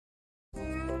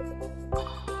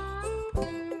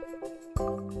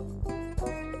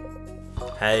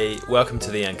Hey, welcome to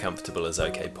the Uncomfortable is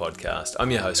Okay podcast. I'm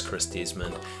your host, Chris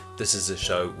Desmond. This is a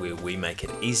show where we make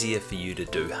it easier for you to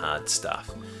do hard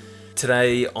stuff.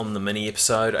 Today on the mini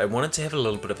episode, I wanted to have a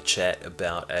little bit of a chat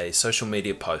about a social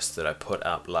media post that I put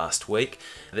up last week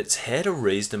that's had a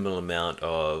reasonable amount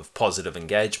of positive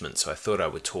engagement, so I thought I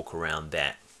would talk around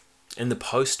that. And the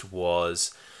post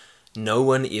was, "No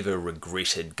one ever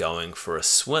regretted going for a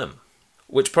swim,"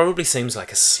 which probably seems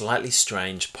like a slightly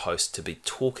strange post to be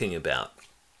talking about.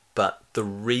 But the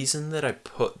reason that I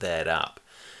put that up,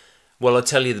 well, I'll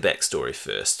tell you the backstory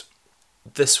first.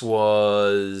 This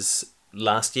was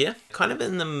last year, kind of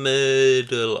in the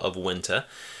middle of winter.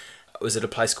 I was at a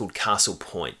place called Castle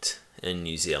Point in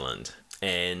New Zealand,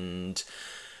 and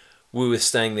we were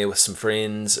staying there with some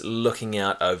friends, looking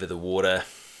out over the water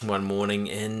one morning,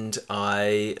 and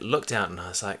I looked out and I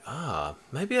was like,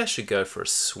 maybe I should go for a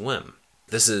swim.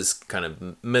 This is kind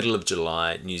of middle of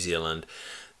July, New Zealand.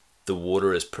 The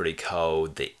water is pretty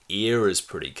cold, the air is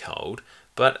pretty cold,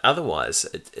 but otherwise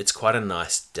it's quite a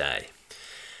nice day.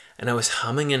 And I was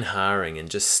humming and hawing and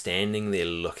just standing there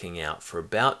looking out for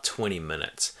about 20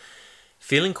 minutes,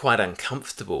 feeling quite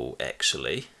uncomfortable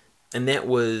actually. And that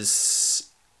was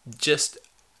just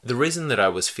the reason that I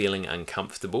was feeling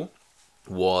uncomfortable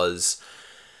was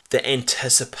the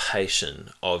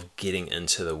anticipation of getting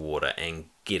into the water and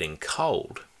getting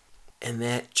cold. And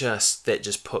that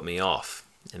just put me off.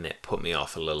 And that put me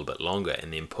off a little bit longer,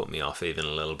 and then put me off even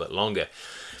a little bit longer.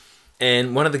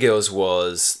 And one of the girls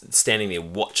was standing there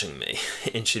watching me,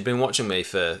 and she'd been watching me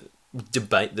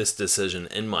debate this decision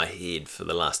in my head for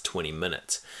the last 20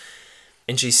 minutes.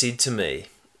 And she said to me,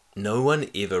 "No one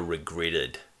ever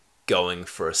regretted going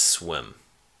for a swim,"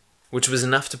 which was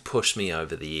enough to push me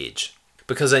over the edge,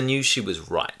 because I knew she was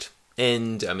right.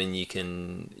 And I mean, you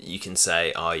can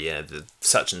say, "Oh yeah, the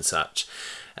such and such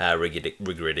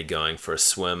regretted going for a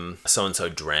swim, so-and-so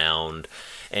drowned,"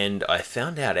 and I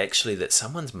found out actually that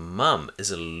someone's mum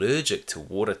is allergic to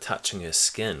water touching her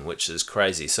skin, which is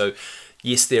crazy. So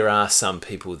yes, there are some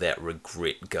people that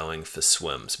regret going for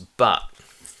swims, but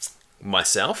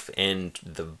myself and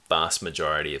the vast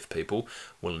majority of people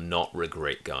will not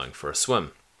regret going for a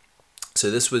swim. So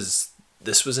this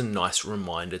was a nice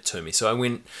reminder to me. So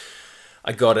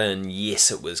I got in,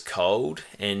 yes, it was cold,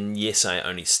 and yes, I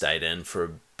only stayed in for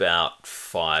about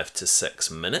 5 to 6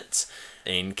 minutes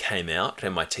and came out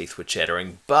and my teeth were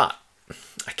chattering, but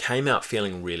I came out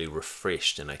feeling really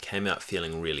refreshed, and I came out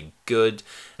feeling really good,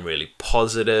 really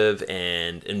positive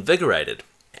and invigorated.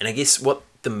 And I guess what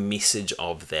the message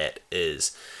of that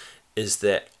is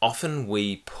that often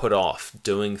we put off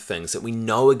doing things that we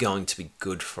know are going to be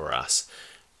good for us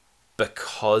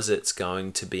because it's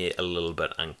going to be a little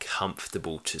bit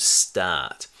uncomfortable to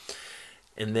start.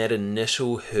 And that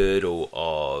initial hurdle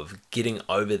of getting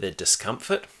over the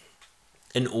discomfort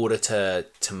in order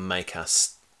to make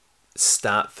us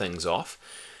start things off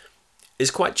is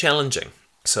quite challenging.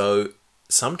 So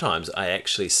sometimes I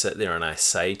actually sit there and I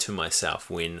say to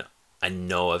myself, when I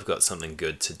know I've got something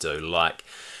good to do, like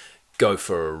go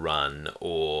for a run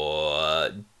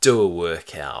or do a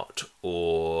workout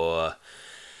or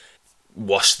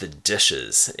wash the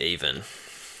dishes even,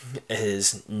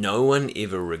 is no one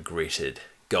ever regretted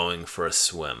going for a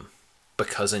swim,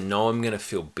 because I know I'm going to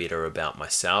feel better about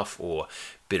myself or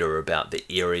better about the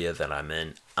area that I'm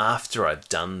in after I've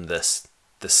done the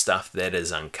stuff that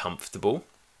is uncomfortable,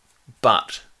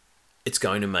 but it's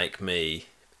going to make me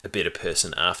a better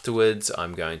person afterwards.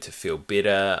 I'm going to feel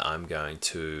better. I'm going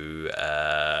to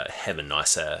have a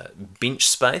nicer bench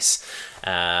space.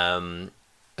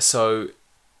 So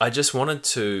I just wanted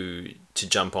to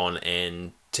jump on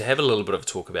and to have a little bit of a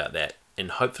talk about that, and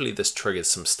hopefully this triggers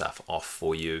some stuff off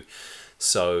for you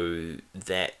so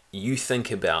that you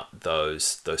think about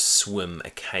those swim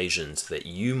occasions that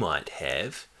you might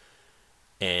have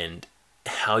and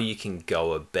how you can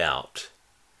go about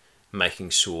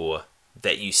making sure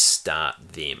that you start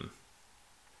them.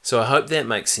 So I hope that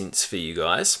makes sense for you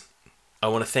guys. I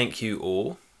want to thank you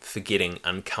all for getting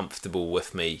uncomfortable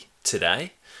with me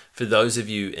today. For those of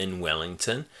you in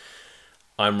Wellington,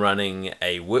 I'm running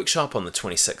a workshop on the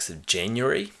 26th of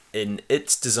January, and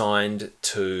it's designed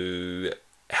to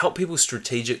help people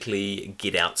strategically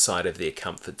get outside of their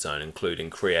comfort zone,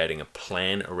 including creating a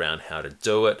plan around how to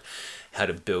do it, how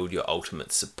to build your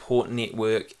ultimate support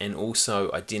network, and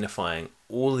also identifying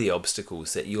all the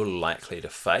obstacles that you're likely to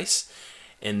face,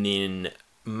 and then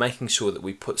making sure that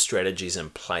we put strategies in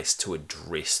place to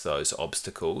address those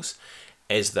obstacles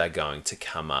as they're going to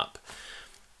come up.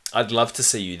 I'd love to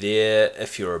see you there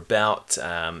if you're about,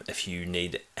 if you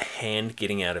need a hand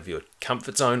getting out of your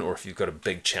comfort zone, or if you've got a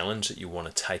big challenge that you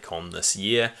want to take on this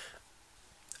year.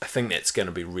 I think that's going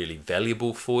to be really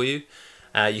valuable for you.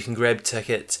 You can grab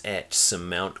tickets at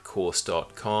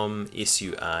surmountcourse.com,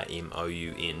 SURMOUNT,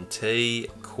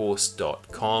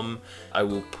 course.com. I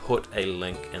will put a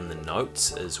link in the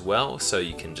notes as well, so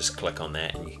you can just click on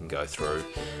that and you can go through.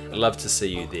 I'd love to see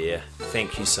you there.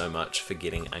 Thank you so much for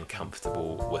getting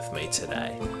uncomfortable with me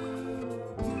today.